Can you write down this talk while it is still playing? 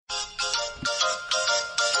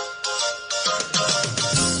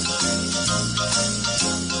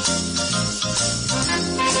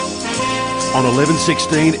On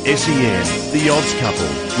 1116 SEN, The Odds Couple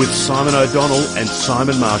with Simon O'Donnell and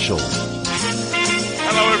Simon Marshall.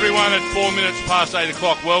 Hello everyone at 4 minutes past 8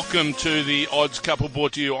 o'clock. Welcome to The Odds Couple,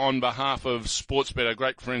 brought to you on behalf of Sportsbet, our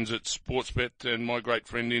great friends at Sportsbet. And my great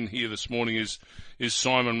friend in here this morning is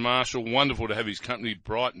Simon Marshall. Wonderful to have his company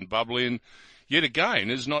bright and bubbly, and yet again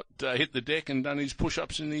has not hit the deck and done his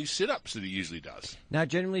push-ups and his sit-ups that he usually does. No,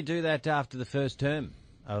 generally do that after the first term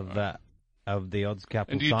of the Odds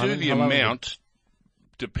Couple. And do you Simon? do the amount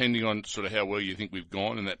depending on sort of how well you think we've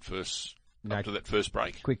gone in that first up to that first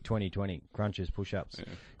break? Quick 2020 crunches, push-ups. Yeah.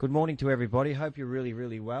 Good morning to everybody. Hope you're really,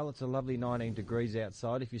 really well. It's a lovely 19 degrees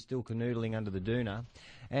outside if you're still canoodling under the doona.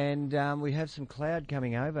 And we have some cloud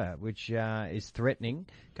coming over, which is threatening.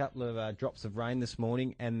 A couple of drops of rain this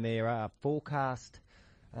morning, and there are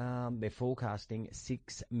they're forecasting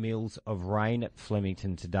 6 mils of rain at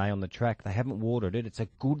Flemington today on the track. They haven't watered it. It's a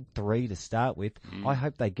good 3 to start with. I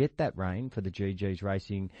hope they get that rain for the GGs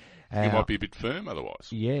racing. It might be a bit firm otherwise.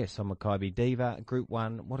 Yes, on Maccabi Diva, Group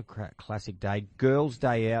 1. What a classic day. Girls'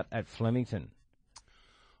 Day out at Flemington.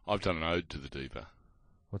 I've done an ode to the Diva.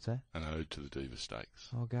 What's that? An ode to the Diva Stakes.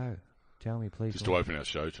 I'll go. Tell me, please. Just to open our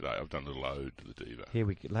show today, I've done a little ode to the Diva. Here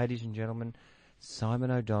we go. Ladies and gentlemen,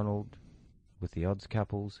 Simon O'Donnell with the Odds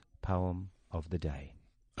Couple's poem of the day.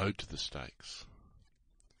 Ode to the Stakes.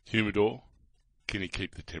 Humidor, can he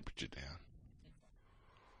keep the temperature down?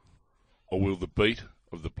 Or will the beat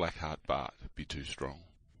of the Blackheart Bart be too strong?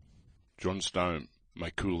 John Stone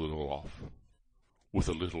may cool it all off with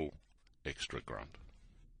a little extra grunt.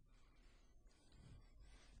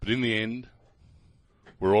 But in the end,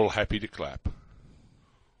 we're all happy to clap.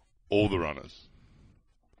 All the runners.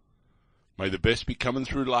 May the best be coming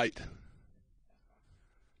through late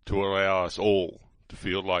to allow us all to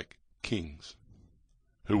feel like kings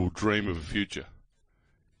who will dream of a future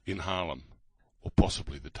in Harlem or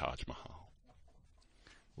possibly the Taj Mahal.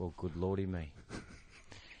 Well, good lordy me.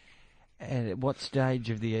 And at what stage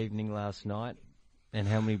of the evening last night and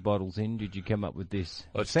how many bottles in did you come up with this?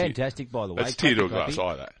 That's fantastic, by the way. That's tear to a glass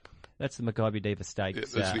eye, that. That's the Maccabi Diva Stakes.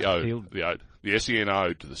 Yeah, that's the ode. The ode. The SEN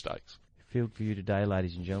ode to the stakes. Field for you today,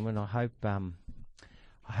 ladies and gentlemen. I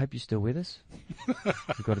hope you're still with us.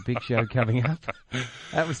 We've got a big show coming up.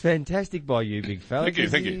 That was fantastic by you, big fella.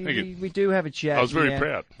 Thank you. We do have a chat. I was very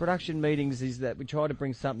proud. Production meetings is that we try to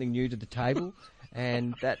bring something new to the table,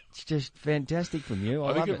 and that's just fantastic from you.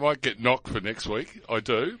 I think it might get knocked for next week. I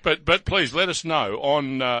do. But please let us know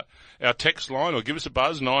on our text line, or give us a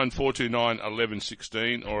buzz, 9429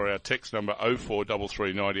 1116, or our text number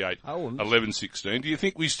 0433 98 1116. Do you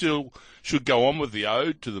think we still should go on with the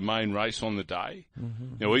ode to the main race on the day?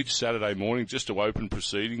 Mm-hmm. You know, each Saturday morning, just to open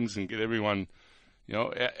proceedings and get everyone, you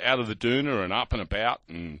know, out of the doona and up and about,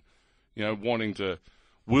 and, you know, wanting to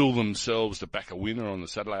will themselves to back a winner on the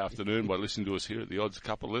Saturday afternoon by listening to us here at the Odds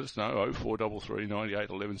Couple. Let us know, 0433 98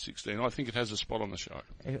 1116. I think it has a spot on the show.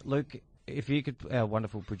 Luke, if you could, our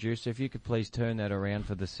wonderful producer, if you could please turn that around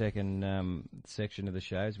for the second section of the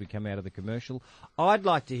show as we come out of the commercial. I'd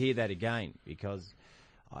like to hear that again, because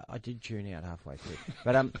I did tune out halfway through.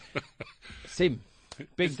 But, Sim,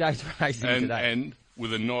 big day for racing today. And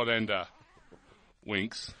with a nod and a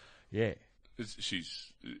winks. Yeah.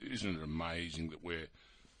 Isn't it amazing that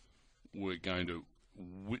we're going to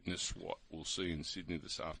witness what we'll see in Sydney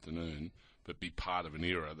this afternoon, but be part of an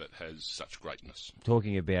era that has such greatness.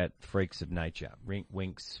 Talking about freaks of nature,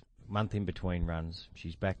 Winks, month in between runs.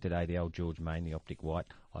 She's back today, the old George Main, the Optic White.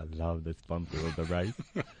 I love the sponsor of the race.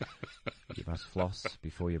 You must floss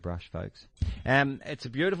before you brush, folks. It's a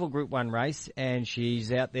beautiful Group 1 race, and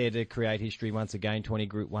she's out there to create history once again. 20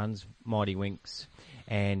 Group 1s, Mighty Winks,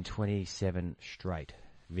 and 27 straight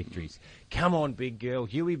victories. Come on, big girl.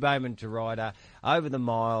 Huey Bowman to ride her over the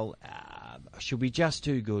mile. She'll be just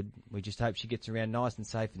too good. We just hope she gets around nice and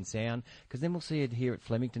safe and sound, because then we'll see her here at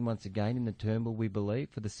Flemington once again in the Turnbull, we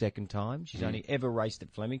believe, for the second time. She's only ever raced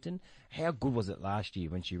at Flemington. How good was it last year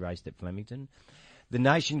when she raced at Flemington? The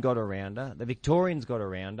nation got around her. The Victorians got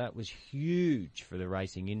around her. It was huge for the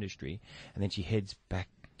racing industry. And then she heads back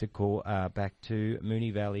to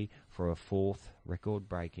Moonee Valley for a fourth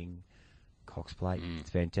record-breaking Cox Plate. It's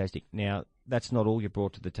fantastic. Now, that's not all you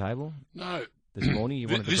brought to the table. No. This morning you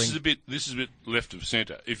wanted to bring... This is a bit left of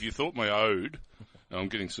centre. If you thought my ode, and I'm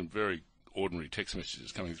getting some very ordinary text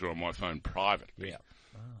messages coming through on my phone privately,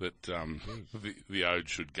 that the ode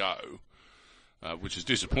should go, which is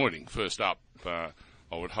disappointing. First up, I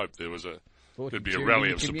would hope there'd be a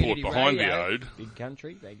rally of support behind the ode. Big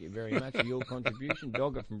country, thank you very much for your contribution.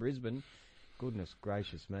 Dogger from Brisbane. goodness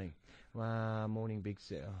gracious me. Morning, Big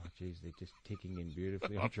Set. Oh, geez, they're just ticking in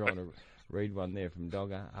beautifully. I'm trying to read one there from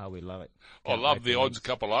Dogger. Oh, we love it. I love the odds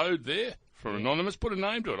couple ode there from Anonymous. Put a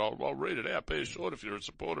name to it. I'll read it out. Be assured if you're a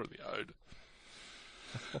supporter of the ode.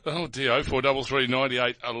 Oh dear, 0433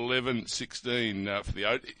 98 11 16 for the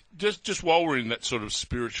ode. Just while we're in that sort of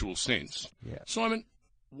spiritual sense, Simon,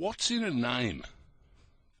 what's in a name?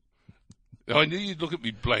 I knew you'd look at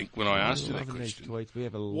me blank when I asked you that question. Tweets. We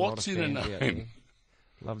have a lot What's of in a fans out name? there.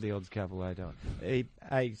 Love the odds couple, don't.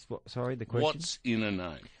 Sorry, the question. What's in a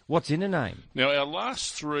name? What's in a name? Now, our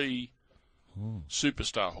last three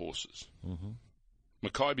superstar horses,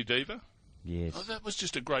 Makybe Diva. Yes. Oh, that was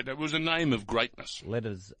just a great name. It was a name of greatness.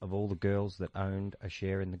 Letters of all the girls that owned a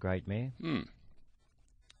share in the Great Mare.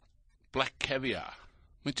 Black Caviar.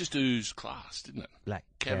 It just oozed class, didn't it? Black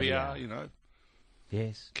Caviar, you know.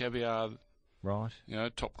 Yes. Caviar, Right. you know,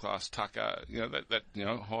 top class tucker, you know, that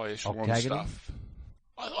high echelon Octagonal? stuff.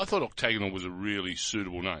 I thought Octagonal was a really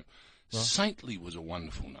suitable name. Right. Saintly was a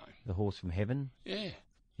wonderful name. The horse from heaven. Yeah.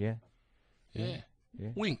 Yeah.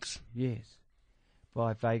 Winks. Yes.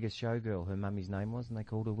 By Vegas showgirl, her mummy's name was, and they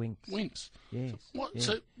called her Winks. Winks. Yes.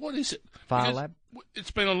 So what is it? Phar Lap.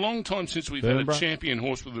 It's been a long time since we've had a champion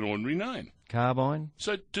horse with an ordinary name. Carbine.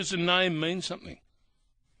 So does the name mean something?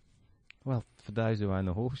 Well, for those who own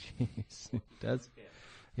the horse, yes, it does.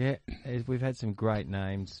 Yeah, we've had some great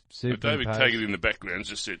names. David Taggart in the background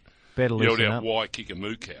just said, Better yelled listen out, up. "Why kick a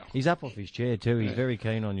moo cow?" He's up off his chair too. He's very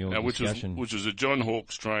keen on your discussion. Which was a John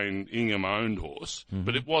Hawkes trained Ingham-owned horse,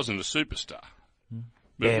 but it wasn't a superstar.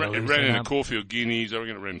 But it ran in the Caulfield Guineas. I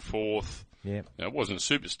reckon it ran fourth. Yeah. Now, it wasn't a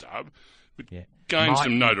superstar, but gained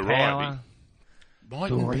some notoriety.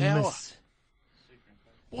 Might and power.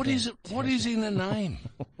 What is it? What is in a name?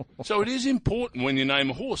 So it is important when you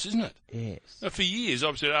name a horse, isn't it? Yes. Now, for years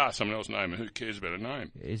I've said, someone else name it. Who cares about a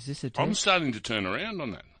name? Is this a test? I'm starting to turn around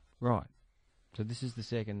on that. Right. So this is the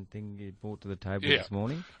second thing you brought to the table this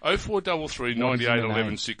morning? 0433 98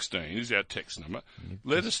 11 16 is our text number.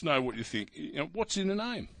 Let us know what you think. What's in the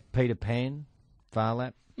name? Peter Pan, Phar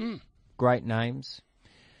Lap. Great names.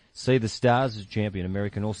 See the Stars as champion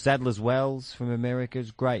American horse. Sadler's Wells from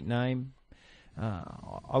America's great name.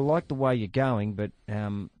 I like the way you're going, but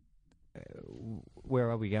where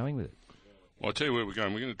are we going with it? Well, I'll tell you where we're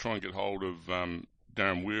going. We're going to try and get hold of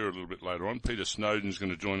Darren Weir a little bit later on. Peter Snowden's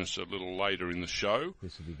going to join us a little later in the show.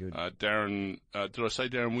 This will be good. Darren, did I say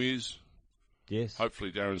Darren Weir's? Yes.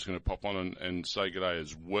 Hopefully Darren's going to pop on and say good day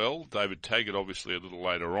as well. David Taggart, obviously, a little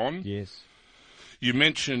later on. Yes. You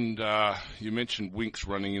mentioned Winks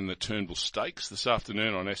running in the Turnbull Stakes this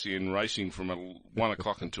afternoon on SEN Racing from 1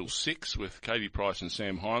 o'clock until 6 with Katie Price and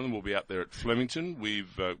Sam Hyland. We'll be out there at Flemington.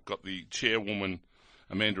 We've got the chairwoman,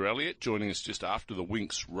 Amanda Elliott, joining us just after the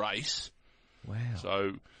Winks race. Wow.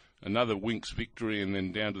 So another Winks victory and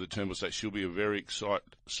then down to the Turnbull Stakes. She'll be a very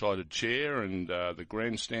excited chair and the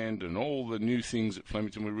grandstand and all the new things at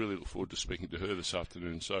Flemington. We really look forward to speaking to her this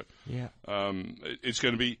afternoon. So it's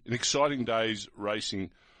going to be an exciting day's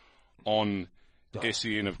racing on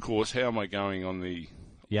SEN, of course. How am I going on the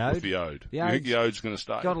Ode? With the Ode? You think the Ode's going to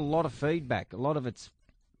start? Got a lot of feedback. A lot of it's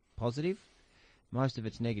positive. Most of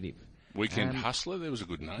it's negative. Weekend Hustler, there was a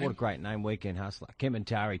good name. What a great name, Weekend Hustler.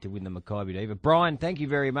 Kementari to win the Makybe Diva. Brian, thank you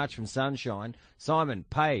very much from Sunshine. Simon,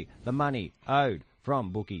 pay the money owed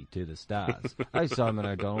from Bookie to the Stars. Oh, Simon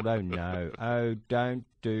O'Donnell, oh no. Oh, don't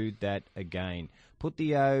do that again. Put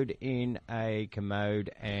the ode in a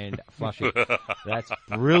commode and flush it. That's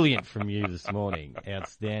brilliant from you this morning.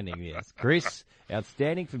 Outstanding, yes. Chris,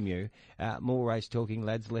 outstanding from you. More race talking,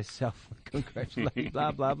 lads, less self. Congratulations,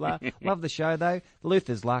 blah, blah, blah. Love the show, though.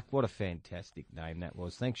 Luther's Luck, what a fantastic name that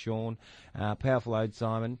was. Thanks, Sean. Powerful ode,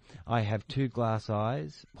 Simon. I have 2 glass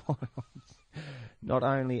eyes. Not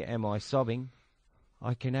only am I sobbing,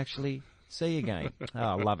 I can actually see again. Oh,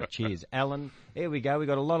 I love it. Cheers. Alan, here we go. We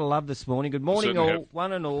got a lot of love this morning. Good morning, all.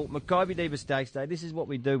 One and all. Makybe Diva Stakes Day. This is what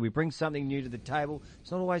we do. We bring something new to the table.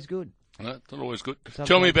 It's not always good. No, it's not always good.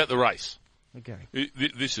 Tell me about the race. Okay.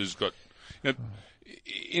 This has got,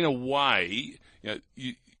 in a way,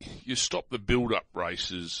 you stop the build-up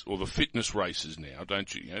races or the fitness races now,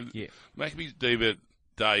 don't you? Yeah. Makybe Diva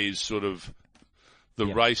Day is sort of the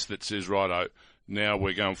race that says, righto, now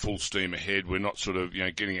we're going full steam ahead. We're not sort of,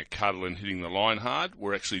 getting a cuddle and hitting the line hard.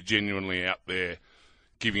 We're actually genuinely out there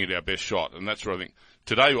giving it our best shot. And that's what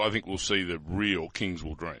today I think we'll see the real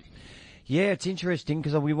Kingsville Dream. Yeah, it's interesting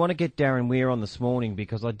because we want to get Darren Weir on this morning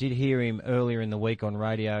because I did hear him earlier in the week on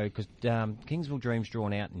radio because Kingsville Dream's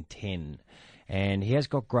drawn out in 10. And he has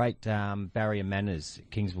got great barrier manners,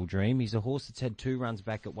 Kingsville Dream. He's a horse that's had 2 runs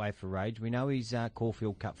back at Way for Rage. We know he's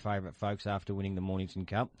Caulfield Cup favourite, folks, after winning the Mornington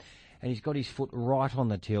Cup. and he's got his foot right on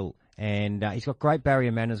the till. And he's got great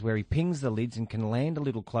barrier manners where he pings the lids and can land a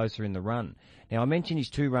little closer in the run. Now, I mentioned his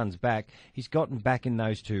 2 runs back. He's gotten back in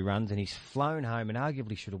those 2 runs, and he's flown home and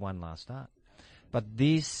arguably should have won last start. But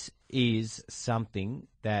this is something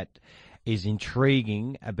that is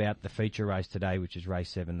intriguing about the feature race today, which is race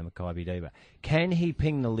 7, the Makybe Diva. Can he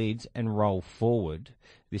ping the lids and roll forward?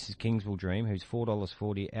 This is Kingsville Dream, who's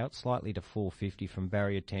 $4.40 out slightly to $4.50 from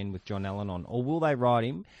barrier 10 with John Allen on. Or will they ride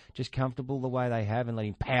him just comfortable the way they have and let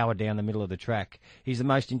him power down the middle of the track? He's the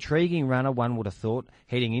most intriguing runner, one would have thought,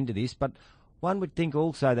 heading into this, but one would think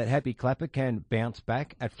also that Happy Clapper can bounce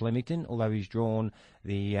back at Flemington, although he's drawn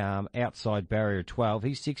the outside barrier 12.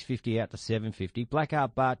 He's $6.50 out to $7.50.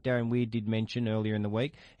 Blackheart Bart, Darren Weir did mention earlier in the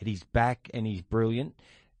week that he's back and he's brilliant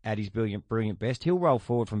at his brilliant best. He'll roll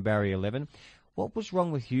forward from barrier 11. What was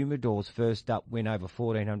wrong with Humidor's first up win over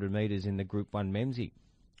 1,400 metres in the Group 1 Memsie?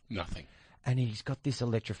 Nothing. And he's got this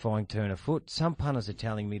electrifying turn of foot. Some punters are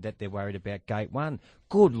telling me that they're worried about Gate 1.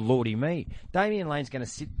 Good lordy me. Damien Lane's going to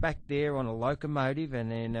sit back there on a locomotive,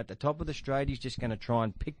 and then at the top of the straight, he's just going to try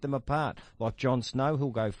and pick them apart. Like John Snow, he'll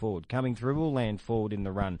go forward. Coming through, will land forward in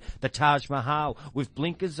the run. The Taj Mahal with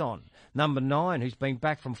blinkers on. Number 9, who's been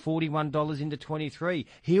back from $41 into $23.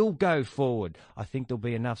 He'll go forward. I think there'll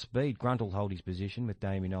be enough speed. Grunt will hold his position with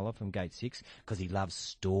Damien Oller from Gate 6 because he loves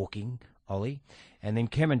stalking Ollie. And then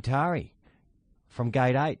Kementari from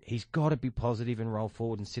Gate 8, he's got to be positive and roll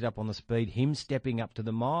forward and sit up on the speed. Him stepping up to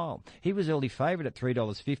the mile. He was early favourite at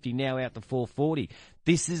 $3.50, now out to $4.40.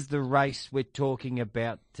 This is the race we're talking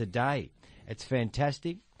about today. It's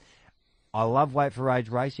fantastic. I love Wait for Age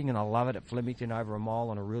racing, and I love it at Flemington over a mile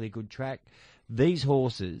on a really good track. These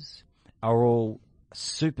horses are all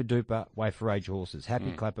super-duper Wait for Age horses.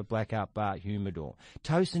 Happy Clapper, Blackheart Bart, Humidor.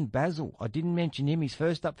 Tosin Basil, I didn't mention him. He's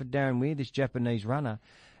first up for Darren Weir, this Japanese runner.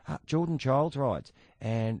 Jordan Childs rides,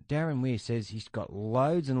 and Darren Weir says he's got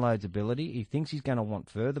loads and loads of ability. He thinks he's going to want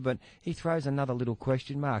further, but he throws another little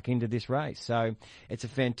question mark into this race. So it's a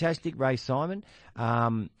fantastic race, Simon.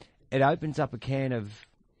 It opens up a can of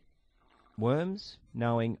worms,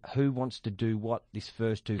 knowing who wants to do what this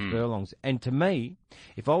first 2 furlongs. And to me,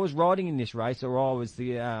 if I was riding in this race, or I was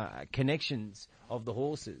the connections of the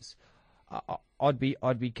horses, I'd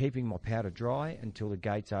be keeping my powder dry until the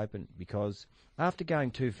gates open, because after going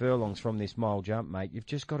 2 furlongs from this mile jump, mate, you've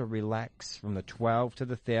just got to relax from the 12 to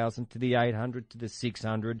the 1,000 to the 800 to the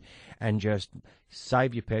 600 and just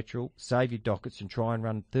save your petrol, save your dockets, and try and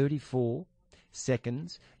run 34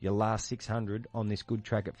 seconds your last 600 on this good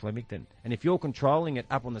track at Flemington. And if you're controlling it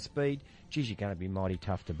up on the speed, geez, you're going to be mighty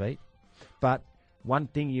tough to beat. But one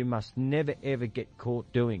thing you must never, ever get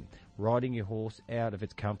caught doing, riding your horse out of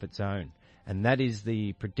its comfort zone. And that is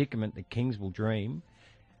the predicament that Kingsville Dream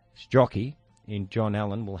jockey in John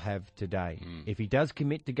Allen will have today. If he does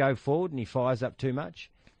commit to go forward and he fires up too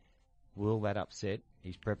much, will that upset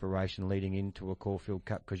his preparation leading into a Caulfield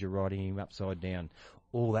Cup because you're riding him upside down?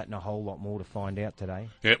 All that and a whole lot more to find out today.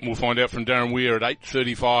 Yeah, we'll find out from Darren Weir at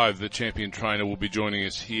 8:35. The champion trainer will be joining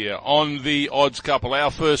us here on the Odds Couple.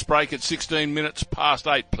 Our first break at 16 minutes past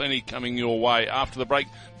 8. Plenty coming your way. After the break,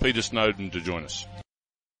 Peter Snowden to join us.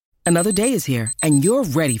 Another day is here, and you're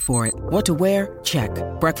ready for it. What to wear? Check.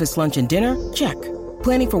 Breakfast, lunch, and dinner? Check.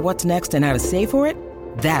 Planning for what's next and how to save for it?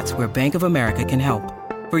 That's where Bank of America can help.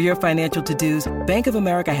 For your financial to-dos, Bank of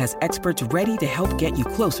America has experts ready to help get you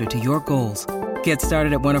closer to your goals. Get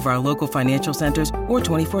started at one of our local financial centers or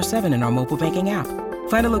 24/7 in our mobile banking app.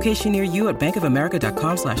 Find a location near you at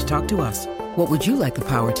bankofamerica.com/talktous. What would you like the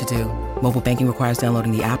power to do? Mobile banking requires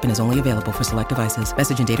downloading the app and is only available for select devices.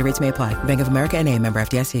 Message and data rates may apply. Bank of America N.A., member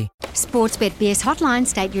FDIC. Sportsbet BS hotline,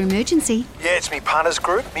 state your emergency. Yeah, it's me punters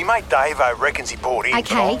group. Me mate Davo reckons he bought in.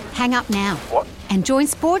 Okay, hang up now. What? And join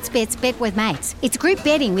Sportsbet's Bet with Mates. It's group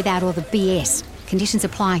betting without all the BS. Conditions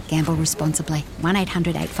apply. Gamble responsibly.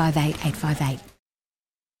 1-800-858-858.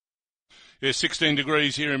 Yeah, 16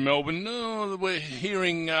 degrees here in Melbourne. Oh, we're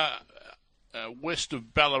hearing west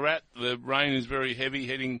of Ballarat, the rain is very heavy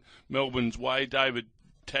heading Melbourne's way. David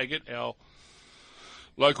Taggart, our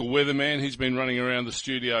local weatherman, he's been running around the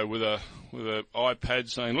studio with a iPad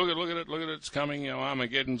saying, look at it, it's coming,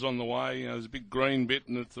 Armageddon's on the way. There's a big green bit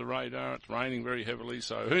and it's the radar, it's raining very heavily.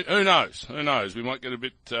 So who knows? We might get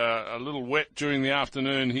a little wet during the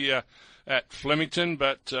afternoon here at Flemington,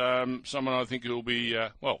 but someone I think who'll be, I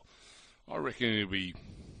reckon he'll be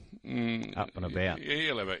up and about. Yeah,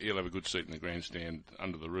 he'll have a good seat in the grandstand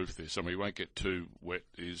under the roof there. Somebody won't get too wet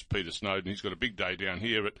is Peter Snowden. He's got a big day down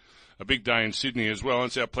here, but a big day in Sydney as well.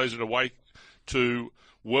 It's our pleasure to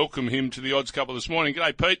welcome him to the Odds Couple this morning.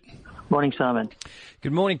 G'day, Pete. Morning, Simon.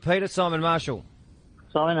 Good morning, Peter. Simon Marshall.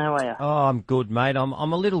 Simon, how are you? Oh, I'm good, mate. I'm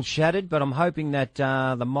a little shattered, but I'm hoping that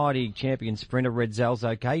the mighty champion sprinter Red Zell's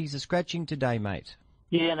okay. He's a scratching today, mate.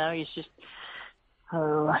 Yeah, no, he's just...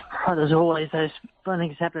 there's always those fun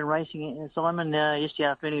things happening racing. Simon, yesterday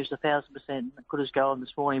afternoon he was 1,000%, good as gold.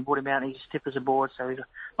 This morning he brought him out and he's stiff as a board, so he's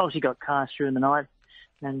obviously got cast through in the night.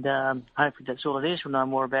 And hopefully that's all it is. We'll know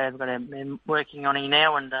more about it. We've got him working on him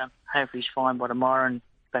now, and hopefully he's fine by tomorrow and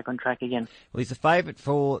back on track again. Well, he's a favourite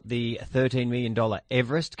for the $13 million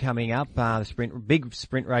Everest coming up, the big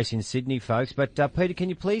sprint race in Sydney, folks. But, Peter, can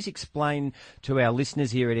you please explain to our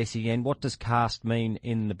listeners here at SEN, what does cast mean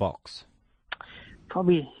in the box?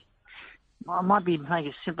 Probably, I might be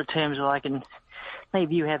making simpler terms where I can,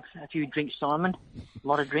 maybe you have a few drinks, Simon, a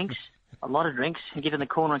lot of drinks, and get in the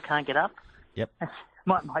corner and can't get up. Yep.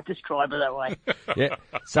 Might describe it that way. Yeah.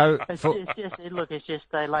 So it's just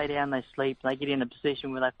they lay down, they sleep, they get in a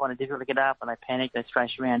position where they find it difficult to get up, and they panic, they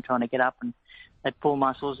thrash around trying to get up, and they pull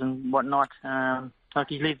muscles and whatnot. Like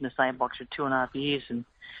he's lived in the same box for 2.5 years and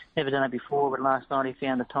never done it before, but last night he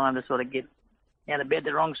found the time to sort of get out of bed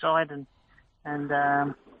the wrong side, and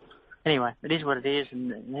anyway, it is what it is,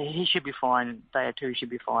 and he should be fine. A day or two he should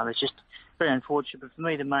be fine. It's just very unfortunate, but for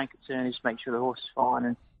me the main concern is to make sure the horse is fine,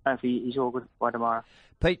 and hopefully he's all good by tomorrow.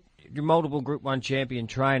 Pete, you're a multiple Group 1 champion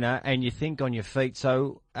trainer and you think on your feet,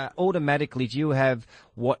 so automatically do you have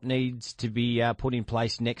what needs to be put in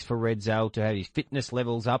place next for Red Zell to have his fitness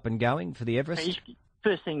levels up and going for the Everest?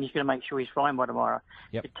 First thing, he's going to make sure he's fine by tomorrow.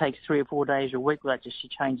 Yep. It takes 3 or 4 days a week, well, that just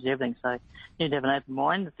changes everything, so you need to have an open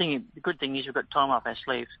mind. The good thing is we've got time up our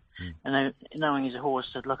sleeves, and knowing he's a horse,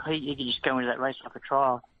 that look, he can just go into that race like a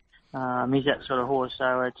trial. He's that sort of horse,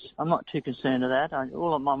 so I'm not too concerned with that.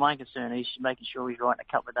 My main concern is making sure he's right in a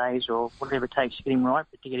couple of days or whatever it takes to get him right,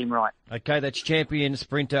 but to get him right. Okay, that's champion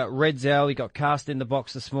sprinter Red Zell. He got cast in the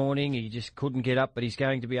box this morning. He just couldn't get up, but he's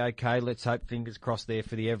going to be okay. Let's hope, fingers crossed there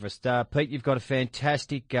for the Everest. Pete, you've got a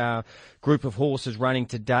fantastic group of horses running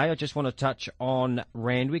today. I just want to touch on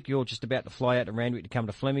Randwick. You're just about to fly out to Randwick to come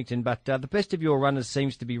to Flemington, but the best of your runners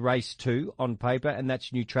seems to be race 2 on paper, and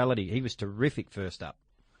that's Neutrality. He was terrific first up.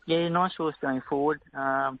 Yeah, nice horse going forward.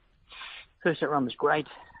 First run was great.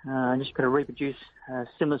 Just got to reproduce a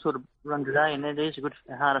similar sort of run today, and it is a good,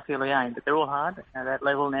 harder field again. But they're all hard at that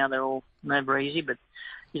level now. They're all never easy, but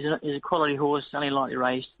he's a quality horse, only lightly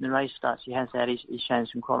raced. And the race starts he has had, he's shown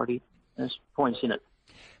some quality. There's points in it.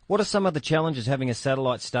 What are some of the challenges having a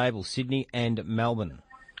satellite stable, Sydney and Melbourne?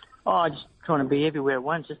 Oh, just trying to be everywhere at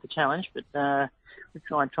once, just a challenge. But we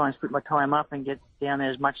try and split my time up and get down there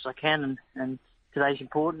as much as I can, and today's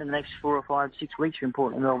important, and the next 4 or 5, 6 weeks are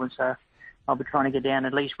important in Melbourne, so I'll be trying to get down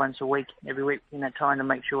at least once a week, every week in that time, to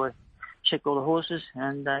make sure I check all the horses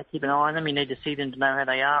and keep an eye on them. You need to see them to know how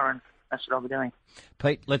they are, and that's what I'll be doing.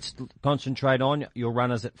 Pete, let's concentrate on your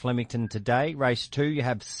runners at Flemington today. Race 2, you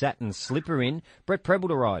have Satin Slipper in. Brett Preble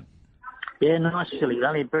to ride. Yeah, nice filly.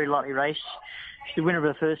 Only a very lightly race. She's the winner of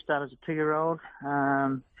her first start as a 2-year-old.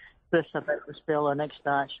 First up at the spell, her next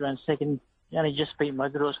start she ran second. She only just beat my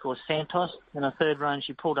good horse called Santos. In her third run,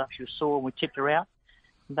 she pulled up. She was sore, and we tipped her out.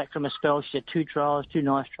 And back from a spell, she had 2 trials, 2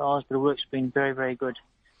 nice trials, but her work's been very, very good.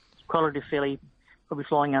 Quality filly, probably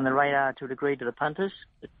flying under the radar to a degree to the punters,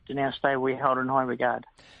 but to now stay we hold her in high regard.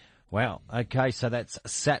 Wow. Okay, so that's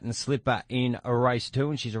Satin Slipper in a race 2,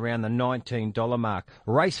 and she's around the $19 mark.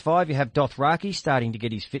 Race 5, you have Dothraki starting to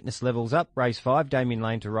get his fitness levels up. Race 5, Damien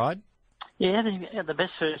Lane to ride. Yeah, he had the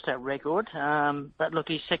best first out record, but look,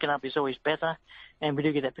 his second up is always better, and we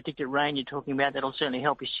do get that particular rain you're talking about. That'll certainly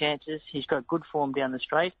help his chances. He's got good form down the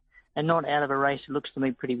straight, and not out of a race. It looks to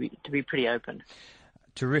me to be pretty open.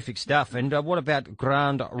 Terrific stuff. And what about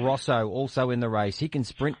Grand Rosso, also in the race? He can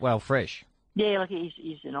sprint well fresh. Yeah, look,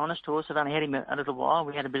 he's an honest horse. I've only had him a little while.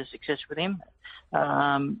 We had a bit of success with him.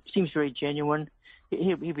 Seems very genuine.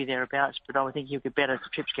 He'll be thereabouts, but I would think he'll get better as the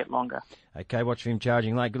trips get longer. Okay, watch for him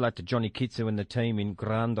charging late. Good luck to Johnny Kitsu and the team in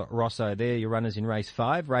Grand Rosso there. Your runners in race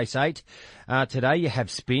 5. Race 8. Today you have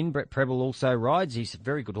Spin. Brett Preble also rides. He's a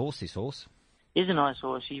very good horse, this horse. He's a nice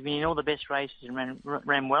horse. He's been in all the best races and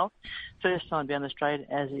ran well. First time down the straight,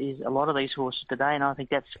 as is a lot of these horses today, and I think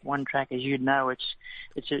that's one track, as you'd know,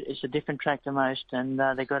 it's a different track to most, and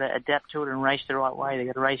they've got to adapt to it and race the right way. They've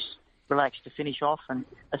got to race relaxed to finish off, and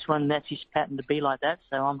that's his pattern to be like that.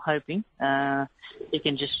 So I'm hoping he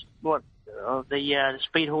can just the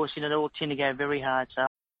speed horse in it all tend to go very hard. So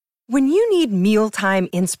When you need mealtime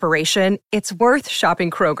inspiration, it's worth shopping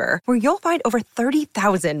Kroger, where you'll find over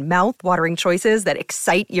 30,000 mouth-watering choices that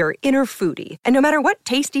excite your inner foodie. And no matter what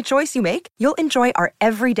tasty choice you make, you'll enjoy our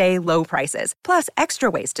everyday low prices, plus extra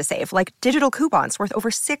ways to save, like digital coupons worth over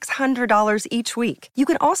 $600 each week. You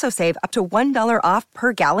can also save up to $1 off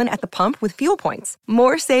per gallon at the pump with fuel points.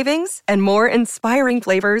 More savings and more inspiring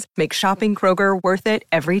flavors make shopping Kroger worth it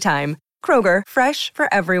every time. Kroger, fresh for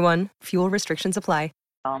everyone. Fuel restrictions apply.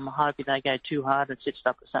 I'm hoping they go too hard and set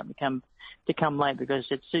stuff for something to come late, because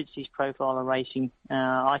it suits his profile of racing,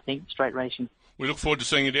 I think, straight racing. We look forward to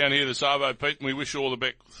seeing you down here this Arvo, Pete, and we wish you all the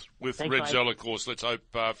best with Thanks, Red mate. Zell, of course. Let's hope,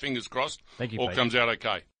 fingers crossed, Thank you, all Pete. comes out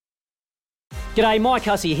okay. G'day, Mike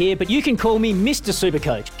Hussey here, but you can call me Mr.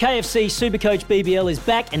 Supercoach. KFC Supercoach BBL is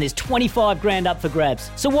back and there's 25 grand up for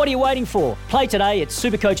grabs. So what are you waiting for? Play today at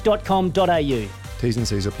supercoach.com.au. T's and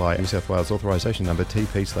C's apply. New South Wales authorisation number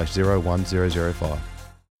TP/01005.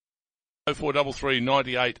 0433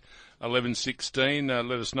 98 11 16.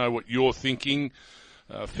 Let us know what you're thinking.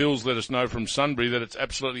 Phil's let us know from Sunbury that it's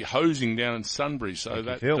absolutely hosing down in Sunbury. So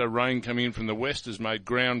that rain coming in from the west has made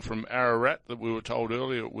ground from Ararat that we were told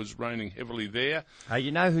earlier it was raining heavily there.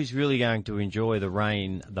 You know who's really going to enjoy the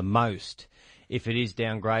rain the most if it is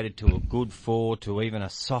downgraded to a good 4 to even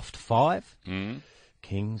a soft 5?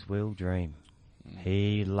 Kings Will Dream.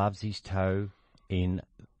 He loves his toe in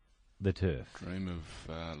the turf. Dream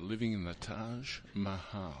of living in the Taj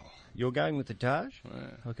Mahal. You're going with the Taj?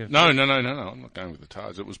 Okay. No. I'm not going with the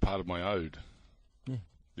Taj. It was part of my ode. Yeah.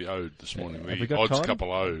 The ode this morning. The Odds time?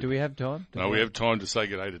 Couple ode. Do we have time? We have time to say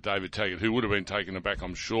good day to David Taggart, who would have been taken aback,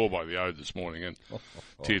 I'm sure, by the ode this morning and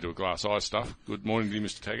tear to a glass eye stuff. Good morning to you,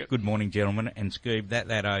 Mr. Taggart. Good morning, gentlemen. And Scoob,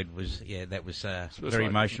 that ode was, very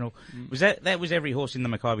emotional. Was that was every horse in the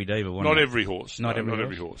Maccabi Diva, wasn't it? Not every horse. Not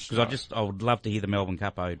every horse. Because I would love to hear the Melbourne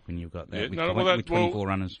Cup ode when you've got that with 24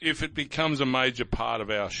 runners. If it becomes a major part of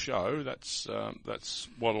our show, that's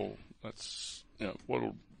what'll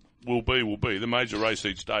will be. The major race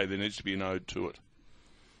each day, there needs to be an ode to it.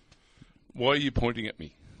 Why are you pointing at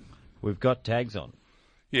me? We've got tags on.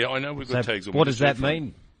 Yeah, I know we've got tags on. What does that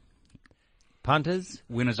mean? Punters?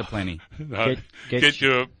 Winners are plenty. No. Get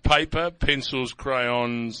your paper, pencils,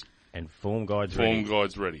 crayons... and form guides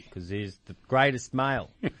ready. Because there's the greatest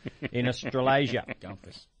male in Australasia.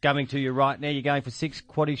 Coming to you right now. You're going for 6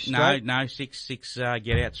 quaddies straight? No, 6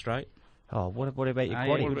 get out straight. Oh, what about your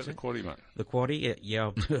quaddie? What about the quaddie, mate? The quaddie,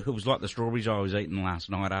 yeah, it was like the strawberries I was eating last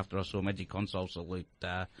night after I saw Magic Console Salute.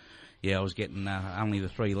 I was getting only the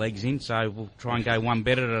 3 legs in, so we'll try and go one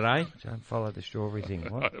better today. Don't follow the strawberry thing.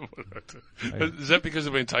 What? Is that because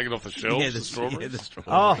they've been taken off the shelves, the strawberries? Yeah, the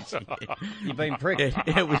strawberries. Oh, you've been pricked.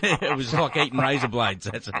 It was like eating razor blades.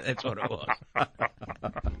 That's what it was.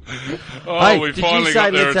 We finally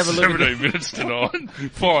got there at 17 minutes to 9.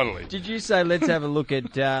 Finally. Did you say let's have a look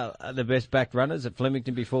at the best backed runners at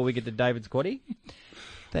Flemington before we get to David's quaddie?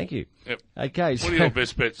 Thank you. Yep. Okay. What are your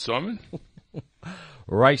best bets, Simon?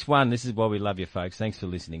 Race 1, this is why we love you, folks. Thanks for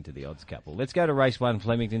listening to the Odds Couple. Let's go to Race 1,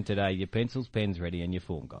 Flemington today. Your pencils, pens ready, and your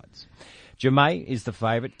form guides. Jamay is the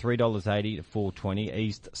favourite, $3.80 to $4.20,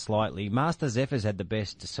 eased slightly. Master Zephyr's had the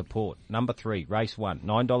best support. Number 3, Race 1,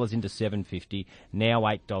 $9 into $7.50, now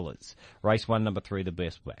 $8. Race 1, number 3, the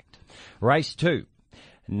best backed. Race 2.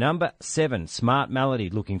 Number 7, Smart Melody.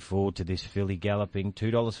 Looking forward to this filly galloping.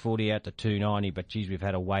 $2.40 out to $2.90, but geez, we've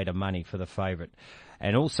had a weight of money for the favourite.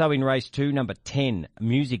 And also in race 2, number 10,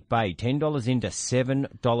 Music Bay, $10 into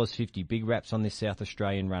 $7.50. Big wraps on this South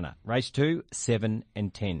Australian runner. Race 2, 7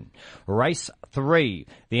 and 10. Race 3,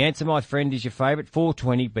 The Answer My Friend is your favourite,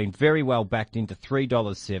 $4.20, been very well backed into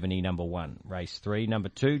 $3.70, number 1. Race 3, number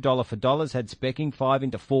 2, Dollar for Dollars, had specking 5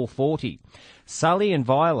 into $4.40. Sully and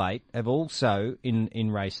Violate have also,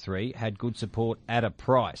 in race 3, had good support at a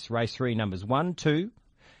price. Race 3, numbers 1, 2,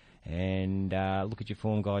 and look at your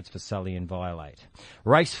form guides for Sully and Violate.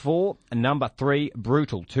 Race 4, number 3,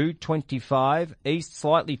 Brutal, $2.25, eased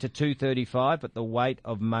slightly to $2.35, but the weight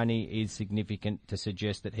of money is significant to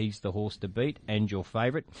suggest that he's the horse to beat and your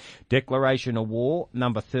favourite. Declaration of War,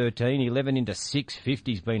 number 13, 11 into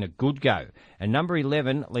 $6.50's been a good go. And number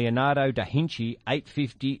 11, Leonardo da Vinci,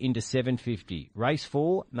 $8.50 into $7.50. Race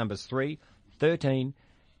 4, numbers 3, 13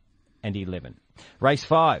 and 11. Race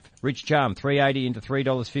 5, Rich Charm, $3.80 into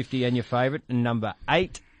 $3.50 and your favourite. And number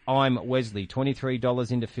 8, I'm Wesley,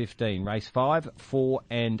 $23 into $15. Race 5, 4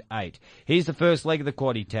 and 8. Here's the first leg of the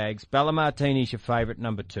quaddie tags. Ballamartini's your favourite,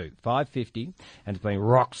 number 2, $5.50, and it's been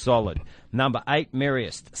rock solid. Number 8,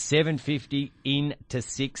 Merriest, $7.50 into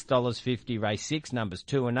 $6.50. Race 6, numbers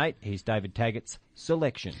 2 and 8. Here's David Taggart's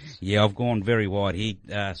selections. Yeah, I've gone very wide here.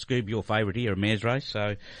 Scoob, your favourite here, a mare's race.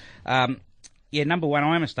 So, Yeah, number 1,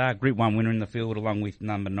 I'm a Star, Group 1 winner in the field, along with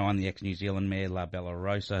number 9, the ex-New Zealand mare, La Bella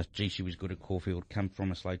Rosa. Gee, she was good at Caulfield, come from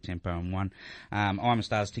a slow tempo and won. I'm a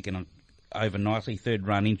Star's ticking over nicely. Third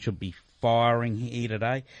run in, should be firing here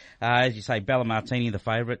today. As you say, Bella Martini, the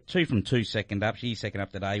favourite. 2 from 2 second up. She's second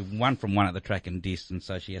up today. 1 from 1 at the track and distance,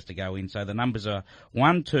 so she has to go in. So the numbers are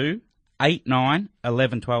 1, 2, 8, 9,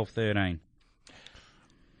 11, 12, 13.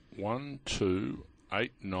 1, 2,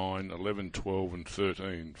 8, 9, 11, 12 and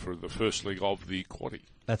 13 for the first leg of the quaddie.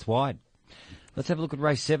 That's wide. Let's have a look at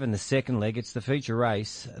race 7, the second leg. It's the feature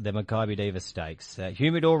race, the Maccabi Diva Stakes.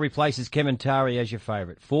 Humidor replaces Kementari as your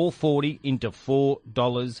favourite. $4.40 into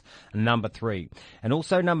 $4, number 3. And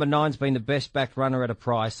also number 9's been the best backed runner at a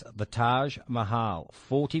price, the Taj Mahal.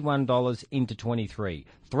 $41 into 23.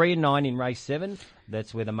 3 and 9 in race 7.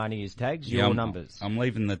 That's where the money is tagged. Your numbers. I'm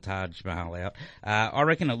leaving the Taj Mahal out. I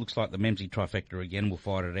reckon it looks like the Memsey trifecta again will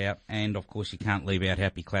fight it out. And, of course, you can't leave out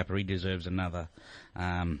Happy Clapper. He deserves another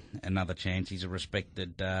chance. He's a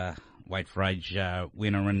respected weight for age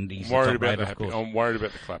winner, and he's worried about the Happy. I'm worried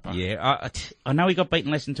about the Clapper. Yeah, I know he got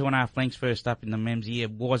beaten less than 2.5 lengths first up in the Memsey.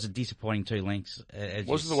 It was a disappointing 2 lengths. It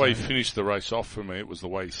wasn't the way he finished the race off for me. It was the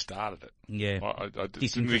way he started it. Yeah. I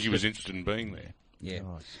didn't think he was interested in being there. Yeah.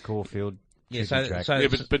 Oh, it's Caulfield. Yeah,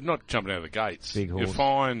 but not jumping out of the gates. Big horse.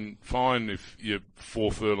 You're fine if you're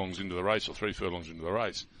 4 furlongs into the race or 3 furlongs into the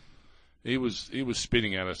race. He was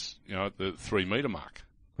spinning at us, at the 3 metre mark.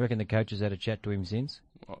 Reckon the coaches had a chat to him since?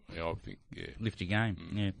 Well, yeah, I think, yeah. Lift your game,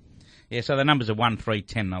 yeah. Yeah, so the numbers are 1, 3,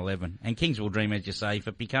 10 and 11. And Kingsville Dream, as you say, if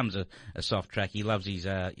it becomes a soft track, he loves his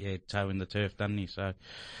toe in the turf, doesn't he? So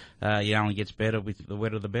he only gets better with the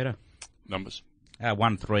wetter the better. Numbers?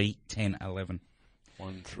 1, 3, 10, 11.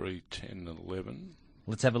 1, 3, 10, 11.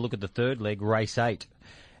 Let's have a look at the third leg, race 8.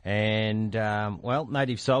 And,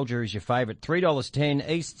 Native Soldier is your favourite. $3.10,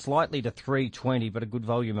 East slightly to $3.20, but a good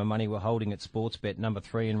volume of money we're holding at Sportsbet, number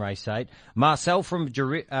 3 in race 8. Marcel from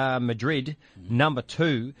Madrid, number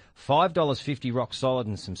 2, $5.50 rock solid,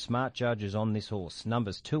 and some smart judges on this horse.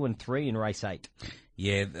 Numbers 2 and 3 in race 8.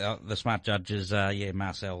 Yeah, the smart judges,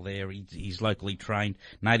 Marcel there, he's locally trained.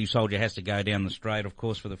 Native Soldier has to go down the straight, of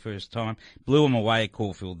course, for the first time. Blew him away at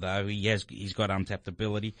Caulfield, though. He's got untapped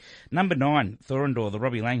ability. Number 9, Thorndor, the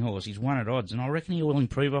Robbie Lang horse, he's 1 at odds, and I reckon he will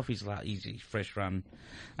improve off his fresh run,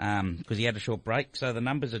 because he had a short break. So the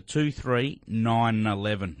numbers are 2, 3, 9 and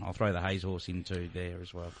 11. I'll throw the Hayes horse into there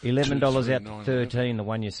as well. $11 out to 13, the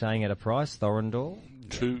one you're saying at a price, Thorndor.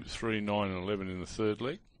 2, 3, 9 and 11 in the third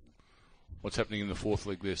leg. What's happening in the fourth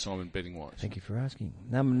leg there, Simon, betting-wise? Thank you for asking.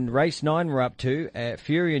 Race 9 we're up to.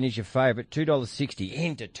 Furion is your favourite, $2.60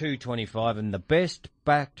 into $2.25, and the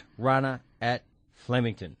best-backed runner at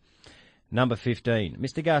Flemington. Number 15.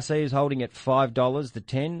 Mr. Garcia is holding at $5, the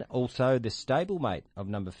 10, also the stablemate of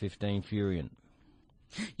number 15, Furion.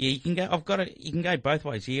 Yeah, you can go. You can go both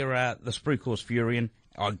ways here. The Spruik horse Furion.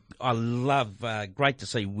 I love. Great to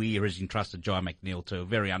see Weir has entrusted Jai McNeil to a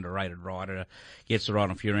very underrated rider. Gets the ride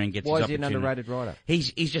on Furion. Gets Why his is he an underrated rider?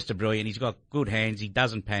 He's just a brilliant. He's got good hands. He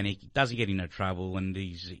doesn't panic. He doesn't get into trouble, and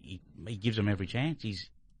he gives them every chance. He's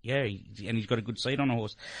got a good seat on a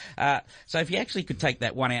horse. So if you actually could take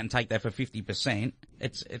that one out and take that for 50%,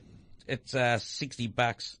 it's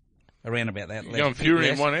 $60. Around about that. You're going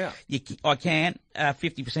Furion one out. I can,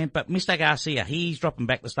 50%, but Mr. Garcia, he's dropping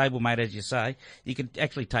back the stablemate, as you say. You could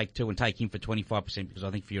actually take 2 and take him for 25% because I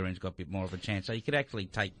think Furion's got a bit more of a chance. So you could actually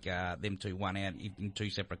take them 2 one out in 2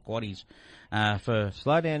 separate quaddies.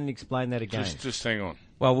 Slow down and explain that again. Just hang on.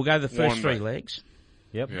 Well, we'll go the first 3 legs.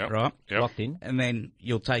 Yep. Right. Yep. Locked in. And then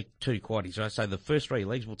you'll take 2 quaddies, right? So the first 3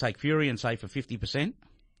 legs, we'll take Furion, say, for 50%.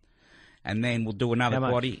 And then we'll do another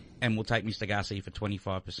quaddie, and we'll take Mr. Garcia for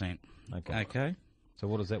 25%. Okay. So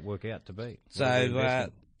what does that work out to be?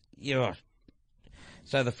 So,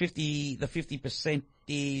 So the 50%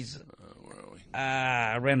 is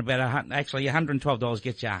around about $112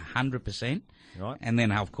 gets you 100%. Right. And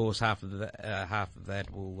then, of course, half of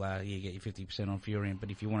that will you get your 50% on Furion.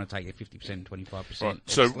 But if you want to take your 50% and 25%, right.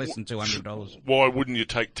 It's so less than $200. Why wouldn't you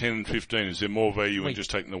take 10 and 15? Is there more value in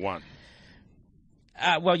just taking the one?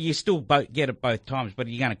 Well, you still get it both times, but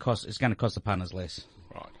it's going to cost the punters less.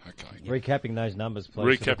 Right, okay. Recapping those numbers,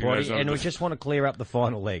 please. And we just want to clear up the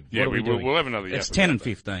final leg. Yeah, what are we doing? We'll have another. It's 10 and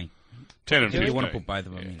 15. 10 and 15. You want to put both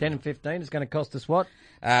of them in. 10 and 15 is going to cost us what?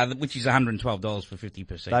 Which is $112 for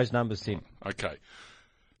 50%. Those numbers, Sid. Okay.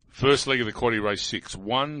 First leg of the quaddie race 6.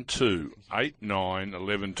 1, 2, 8, 9,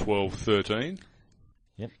 11, 12, 13.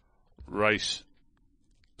 Yep. Race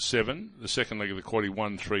 7. The second leg of the quaddie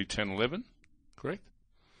 1, 3, 10, 11. Correct?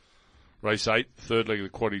 Race 8, third leg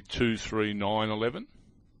of the quaddie 2, 3, 9, 11.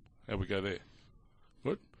 How we go there?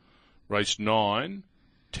 Good. Race 9,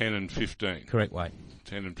 10 and 15. Correct weight.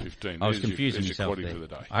 10 and 15. I was There's confusing your myself quaddie there. for the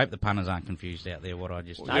day. I hope the punters aren't confused out there. What I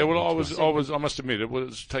just I must admit it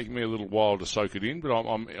was taking me a little while to soak it in, but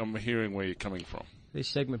I'm hearing where you're coming from. This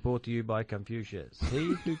segment brought to you by Confucius.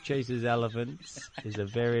 He who chases elephants is a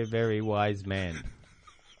very, very wise man.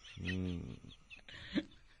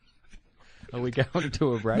 Are we going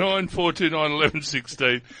to a break? 9 4 2 9 11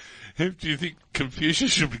 16. Do you think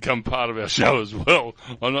Confucius should become part of our show as well?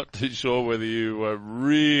 I'm not too sure whether you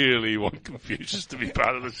really want Confucius to be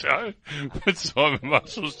part of the show, but Simon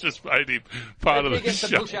Marshall's just made him part of the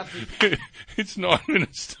show. It's 9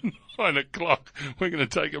 minutes to 9 o'clock. We're going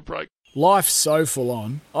to take a break. Life's so full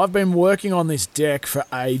on. I've been working on this deck for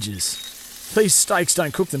ages. These steaks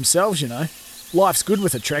don't cook themselves, you know. Life's good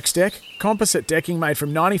with a Trex deck. Composite decking made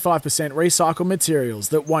from 95% recycled materials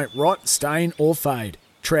that won't rot, stain or fade.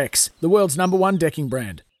 Trex, the world's #1 decking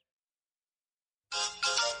brand.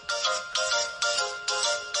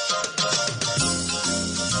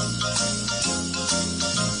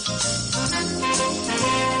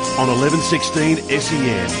 On 1116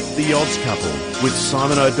 SEN, The Odds Couple, with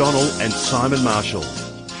Simon O'Donnell and Simon Marshall.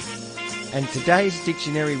 And today's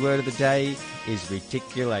dictionary word of the day is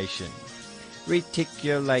reticulation.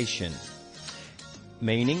 Reticulation.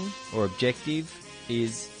 Meaning or objective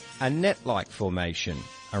is a net-like formation,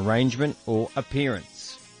 arrangement or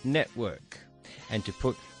appearance, network. And to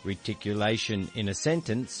put reticulation in a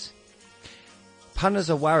sentence,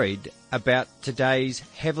 punters are worried about today's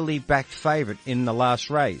heavily backed favourite in the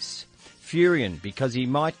last race, Furion, because he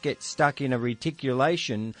might get stuck in a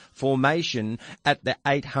reticulation formation at the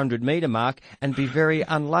 800 metre mark and be very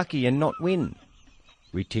unlucky and not win.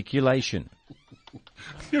 Reticulation.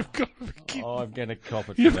 You've got to be kidding. Oh, I'm going to cop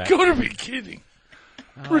it. You've got to be kidding.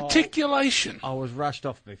 Reticulation. I was rushed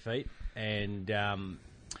off my feet, and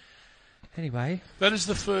anyway, that is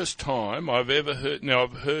the first time I've ever heard. Now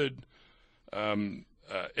I've heard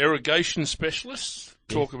irrigation specialists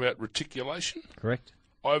talk about reticulation. Correct.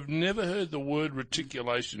 I've never heard the word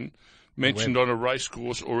reticulation mentioned on a race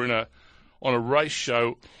course or on a race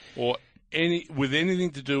show or with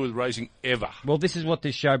anything to do with racing ever. Well, this is what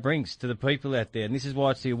this show brings to the people out there, and this is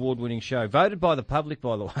why it's the award-winning show. Voted by the public,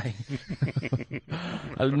 by the way.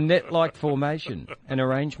 A net-like formation, an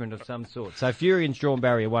arrangement of some sort. So Furion's drawn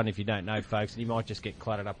barrier 1, if you don't know, folks, and he might just get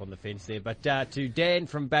cluttered up on the fence there. But to Dan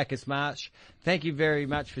from Bacchus Marsh, thank you very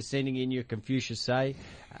much for sending in your Confucius say.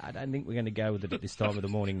 I don't think we're going to go with it at this time of the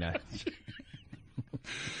morning, though.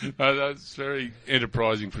 That's very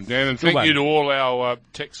enterprising from Dan. And thank you to all our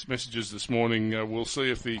text messages this morning. We'll see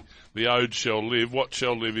if the ode shall live. What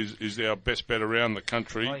shall live is our best bet around the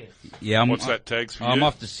country. Oh, yes. Yeah, what's that tags for you? I'm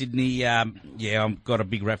off to Sydney. I've got a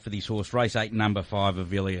big rap for this horse. Race 8, number 5,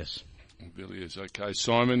 Avilius. Avilius, okay.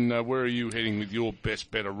 Simon, where are you heading with your best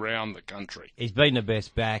bet around the country? He's been the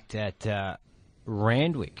best backed at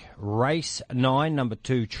Randwick. Race 9, number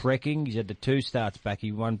 2, Trekking. He's had the 2 starts back.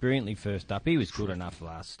 He won brilliantly first up. He was good enough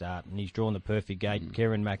last start, and he's drawn the perfect gate.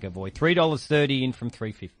 Karen McAvoy, $3.30 in from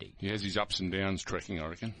 $3.50. He has his ups and downs, Trekking, I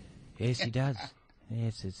reckon. Yes, he does.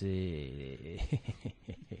 Yes, it's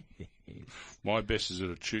My best is at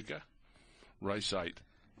Echuca. Race 8,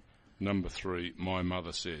 number 3, My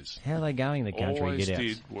Mother Says. How are they going, the country? Always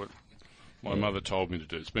did what my mother told me to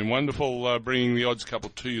do. It's been wonderful bringing the Odds Couple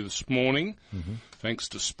to you this morning. Mm-hmm. Thanks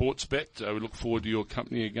to Sportsbet. We look forward to your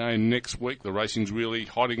company again next week. The racing's really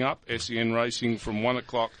hotting up. SEN Racing from 1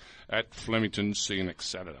 o'clock at Flemington. See you next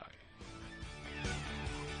Saturday.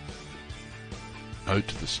 Ode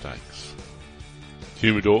to the Stakes.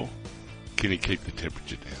 Humidor, can he keep the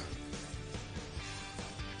temperature down?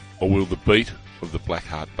 Or will the beat of the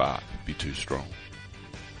Blackheart Bard be too strong?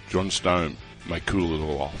 John Stone may cool it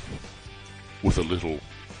all off with a little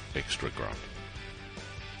extra grunt.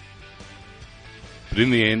 But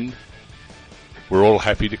in the end, we're all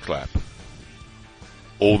happy to clap.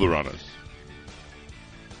 All the runners.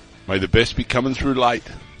 May the best be coming through late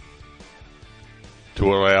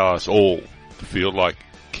to allow us all to feel like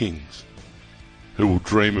kings who will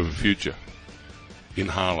dream of a future in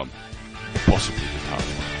Harlem, possibly with Harlem.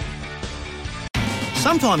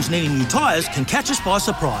 Sometimes needing new tyres can catch us by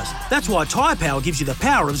surprise. That's why Tyre Power gives you the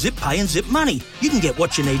power of zip pay and zip money. You can get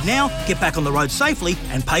what you need now, get back on the road safely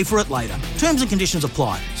and pay for it later. Terms and conditions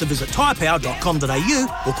apply. So visit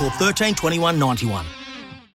tyrepower.com.au or call 13 21 91.